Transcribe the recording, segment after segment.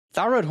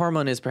Thyroid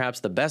hormone is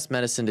perhaps the best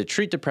medicine to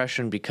treat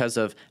depression because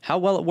of how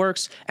well it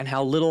works and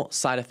how little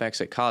side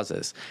effects it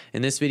causes.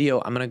 In this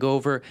video, I'm going to go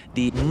over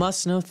the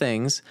must-know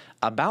things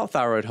about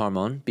thyroid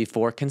hormone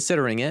before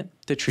considering it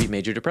to treat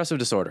major depressive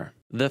disorder.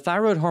 The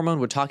thyroid hormone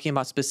we're talking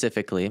about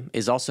specifically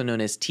is also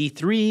known as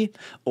T3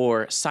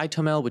 or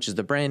Cytomel, which is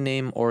the brand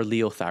name, or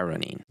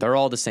liothyronine. They're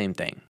all the same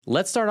thing.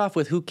 Let's start off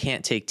with who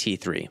can't take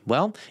T3.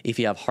 Well, if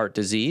you have heart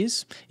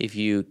disease, if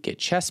you get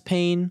chest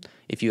pain,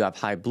 if you have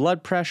high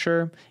blood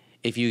pressure,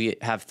 if you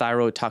have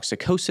thyroid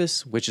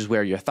toxicosis, which is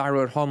where your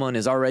thyroid hormone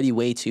is already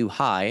way too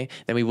high,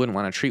 then we wouldn't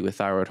want to treat with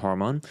thyroid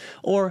hormone,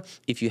 or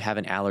if you have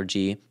an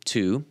allergy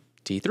to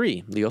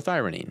T3,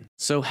 liothyronine.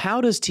 So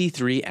how does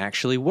T3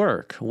 actually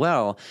work?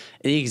 Well,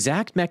 the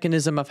exact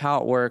mechanism of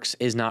how it works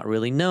is not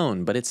really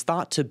known, but it's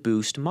thought to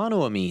boost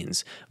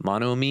monoamines.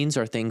 Monoamines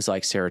are things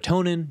like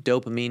serotonin,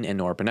 dopamine, and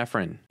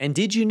norepinephrine. And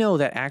did you know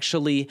that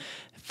actually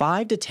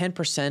 5 to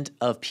 10%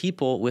 of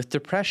people with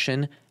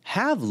depression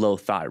have low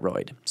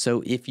thyroid?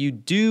 So if you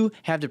do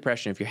have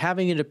depression, if you're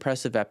having a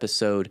depressive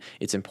episode,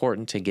 it's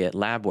important to get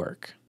lab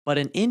work. But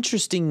an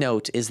interesting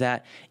note is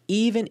that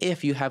even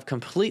if you have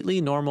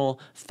completely normal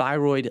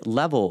thyroid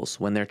levels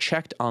when they're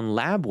checked on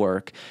lab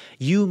work,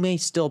 you may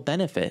still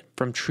benefit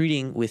from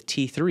treating with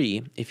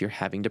T3 if you're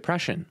having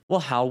depression. Well,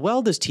 how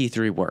well does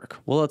T3 work?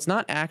 Well, it's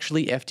not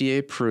actually FDA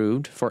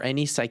approved for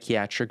any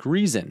psychiatric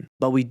reason,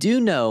 but we do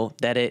know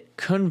that it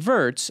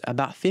converts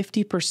about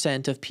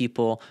 50% of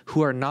people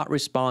who are not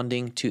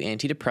responding to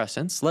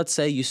antidepressants. Let's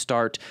say you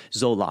start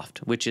Zoloft,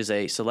 which is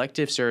a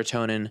selective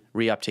serotonin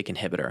reuptake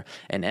inhibitor,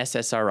 an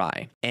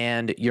SSRI,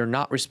 and you're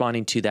not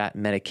responding to that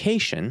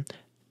medication.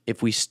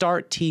 If we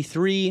start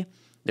T3,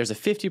 there's a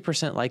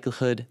 50%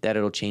 likelihood that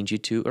it'll change you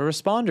to a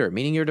responder,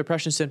 meaning your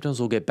depression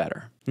symptoms will get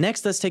better.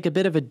 Next, let's take a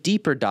bit of a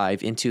deeper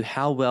dive into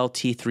how well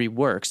T3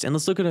 works, and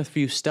let's look at a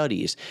few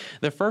studies.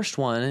 The first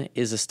one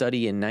is a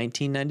study in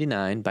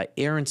 1999 by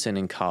Aronson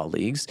and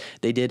colleagues.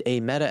 They did a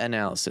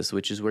meta-analysis,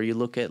 which is where you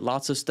look at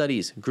lots of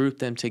studies, group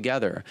them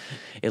together.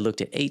 It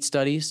looked at 8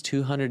 studies,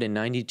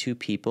 292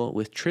 people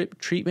with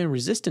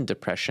treatment-resistant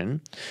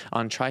depression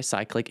on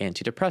tricyclic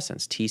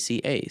antidepressants,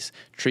 TCAs.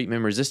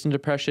 Treatment-resistant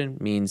depression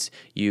means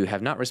you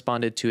have not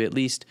responded to at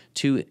least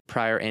 2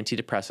 prior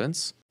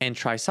antidepressants. And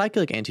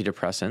tricyclic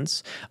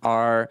antidepressants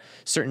are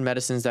certain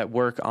medicines that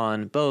work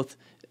on both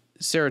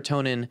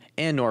serotonin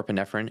and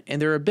norepinephrine,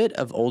 and they're a bit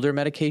of older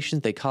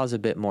medications. They cause a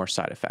bit more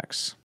side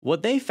effects.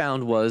 What they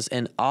found was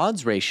an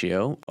odds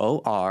ratio,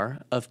 OR,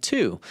 of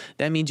 2.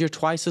 That means you're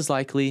twice as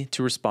likely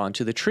to respond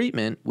to the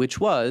treatment, which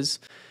was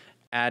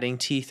adding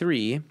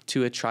T3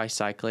 to a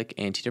tricyclic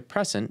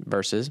antidepressant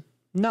versus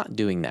not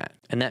doing that.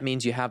 And that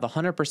means you have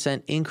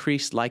 100%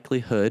 increased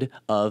likelihood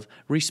of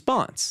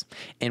response.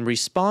 And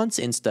response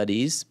in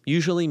studies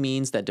usually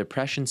means that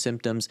depression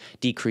symptoms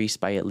decrease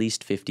by at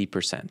least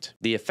 50%.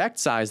 The effect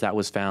size that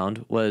was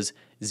found was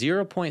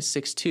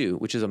 0.62,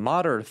 which is a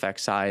moderate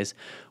effect size,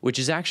 which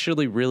is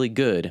actually really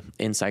good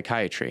in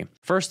psychiatry.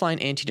 First-line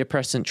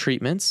antidepressant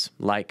treatments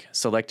like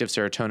selective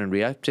serotonin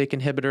reuptake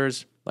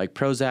inhibitors, like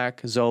Prozac,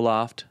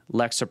 Zoloft,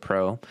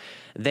 Lexapro,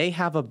 they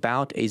have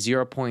about a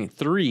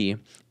 0.3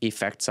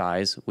 effect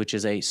size, which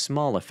is a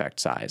small effect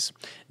size.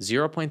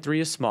 0.3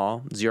 is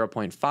small,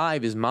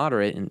 0.5 is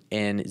moderate, and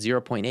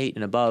 0.8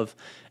 and above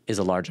is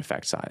a large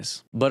effect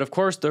size. But of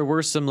course, there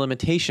were some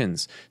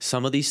limitations.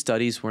 Some of these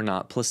studies were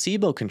not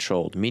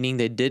placebo-controlled, meaning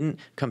they didn't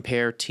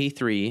compare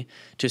T3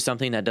 to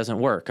something that doesn't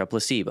work, a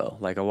placebo,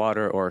 like a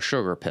water or a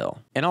sugar pill.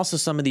 And also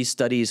some of these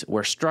studies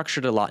were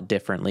structured a lot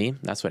differently.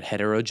 That's what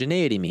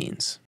heterogeneity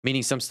means,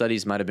 meaning some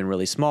studies might have been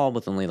really small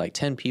with only like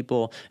 10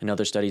 people, and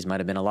other studies might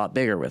have been a lot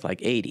bigger with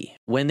like 80.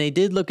 When they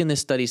did look in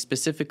this study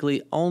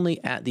specifically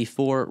only at the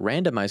 4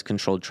 randomized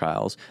controlled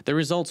trials, the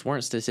results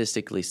weren't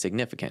statistically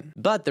significant.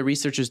 But the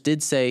researchers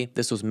did say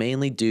this was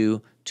mainly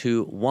due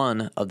to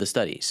 1 of the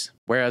studies,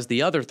 whereas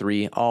the other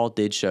 3 all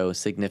did show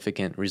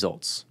significant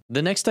results.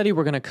 The next study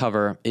we're going to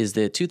cover is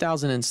the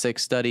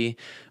 2006 study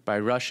by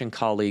Rush and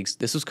colleagues.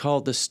 This was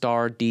called the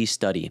STAR-D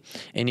study,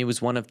 and it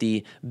was one of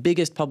the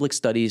biggest public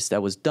studies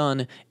that was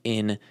done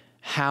in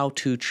how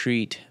to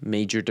treat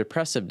major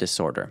depressive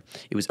disorder.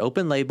 It was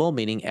open label,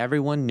 meaning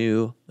everyone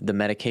knew the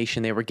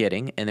medication they were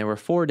getting, and there were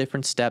 4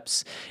 different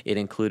steps. It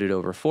included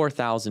over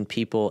 4,000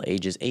 people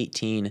ages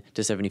 18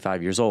 to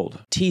 75 years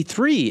old.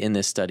 T3 in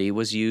this study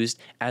was used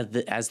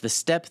as the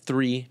step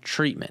 3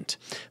 treatment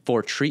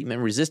for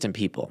treatment-resistant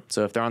people.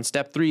 So if they're on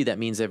step 3, that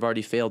means they've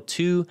already failed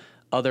 2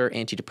 other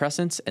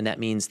antidepressants, and that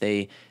means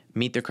they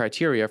meet the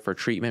criteria for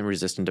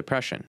treatment-resistant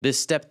depression. This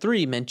step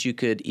 3 meant you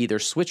could either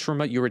switch from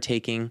what you were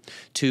taking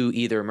to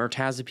either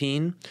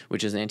mirtazapine,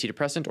 which is an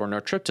antidepressant, or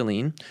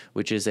nortriptyline,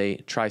 which is a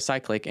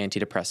tricyclic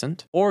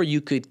antidepressant, or you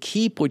could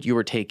keep what you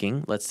were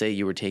taking. Let's say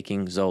you were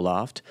taking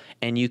Zoloft,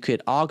 and you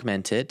could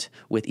augment it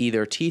with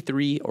either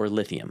T3 or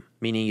lithium,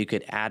 meaning you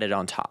could add it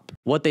on top.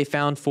 What they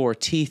found for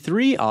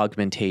T3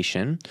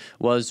 augmentation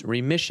was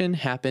remission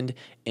happened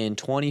in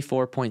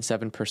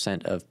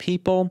 24.7% of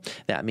people.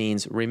 That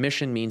means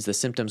remission means the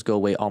symptoms go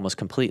away almost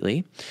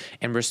completely.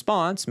 And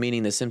response,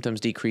 meaning the symptoms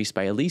decreased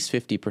by at least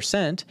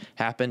 50%,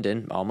 happened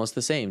in almost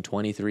the same,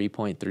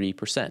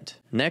 23.3%.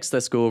 Next,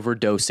 let's go over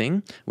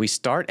dosing. We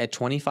start at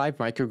 25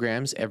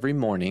 micrograms every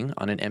morning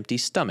on an empty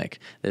stomach.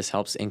 This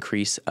helps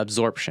increase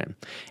absorption.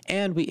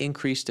 And we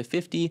increase to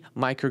 50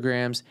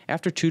 micrograms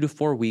after 2 to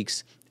 4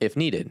 weeks if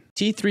needed.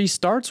 T3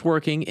 starts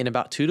working in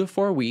about 2 to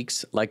 4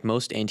 weeks, like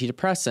most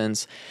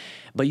antidepressants,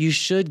 but you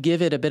should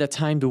give it a bit of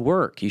time to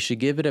work. You should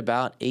give it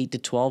about 8 to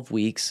 12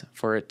 weeks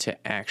for it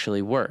to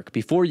actually work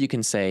before you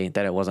can say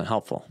that it wasn't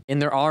helpful.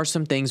 And there are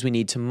some things we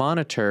need to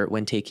monitor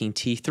when taking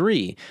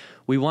T3.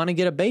 We want to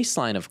get a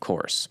baseline, of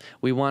course.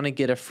 We want to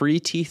get a free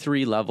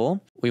T3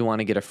 level. We want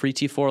to get a free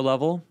T4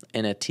 level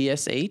and a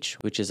TSH,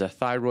 which is a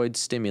thyroid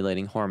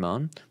stimulating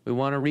hormone. We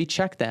want to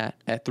recheck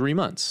that at 3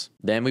 months.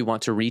 Then we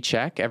want to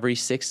recheck every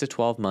 6 to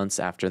 12 months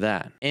after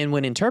that. And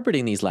when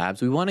interpreting these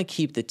labs, we want to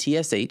keep the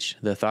TSH,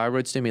 the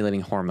thyroid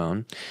stimulating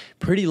hormone,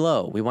 pretty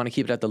low. We want to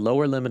keep it at the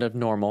lower limit of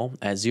normal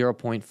at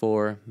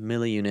 0.4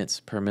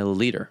 milliunits per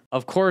milliliter.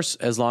 Of course,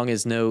 as long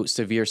as no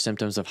severe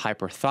symptoms of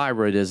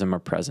hyperthyroidism are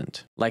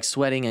present, like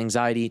sweating,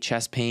 anxiety,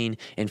 chest pain,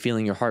 and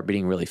feeling your heart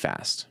beating really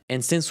fast.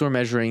 And since we're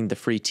measuring the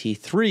free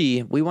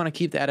T3, we want to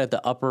keep that at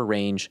the upper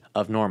range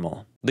of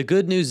normal. The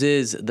good news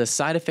is the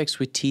side effects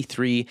with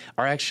T3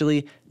 are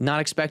actually not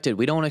expected.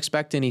 We don't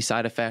expect any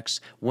side effects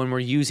when we're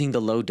using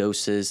the low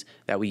doses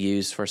that we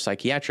use for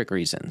psychiatric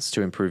reasons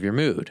to improve your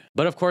mood.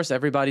 But of course,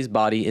 everybody's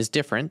body is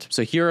different.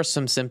 So here are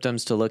some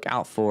symptoms to look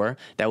out for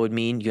that would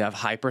mean you have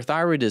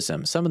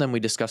hyperthyroidism. Some of them we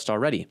discussed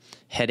already: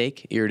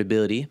 headache,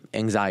 irritability,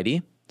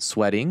 anxiety,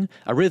 sweating,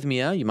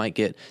 arrhythmia. You might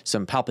get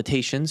some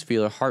palpitations,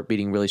 feel your heart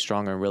beating really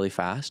strong and really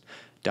fast,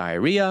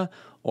 diarrhea,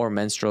 or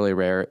menstrual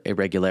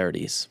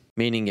irregularities.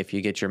 Meaning if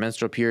you get your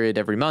menstrual period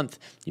every month,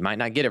 you might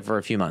not get it for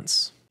a few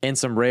months. And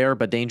some rare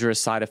but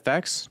dangerous side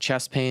effects: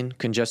 chest pain,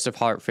 congestive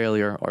heart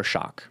failure, or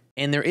shock.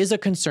 And there is a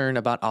concern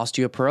about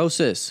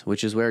osteoporosis,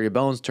 which is where your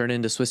bones turn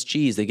into Swiss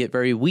cheese. They get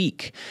very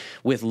weak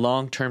with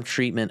long-term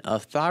treatment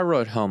of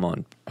thyroid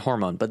hormone.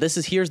 But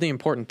here's the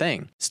important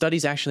thing.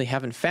 Studies actually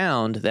haven't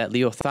found that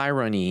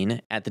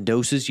liothyronine at the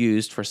doses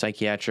used for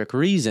psychiatric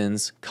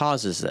reasons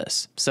causes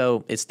this.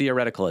 So it's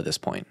theoretical at this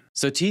point.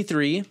 So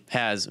T3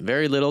 has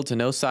very little to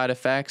no side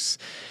effects.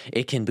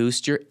 It can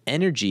boost your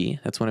energy.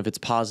 That's one of its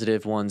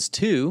positive ones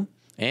too.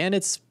 And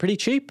it's pretty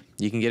cheap.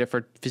 You can get it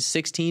for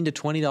 $16 to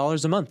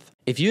 $20 a month.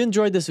 If you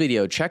enjoyed this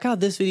video, check out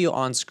this video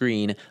on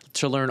screen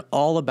to learn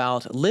all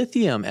about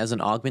lithium as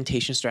an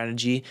augmentation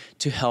strategy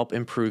to help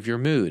improve your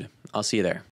mood. I'll see you there.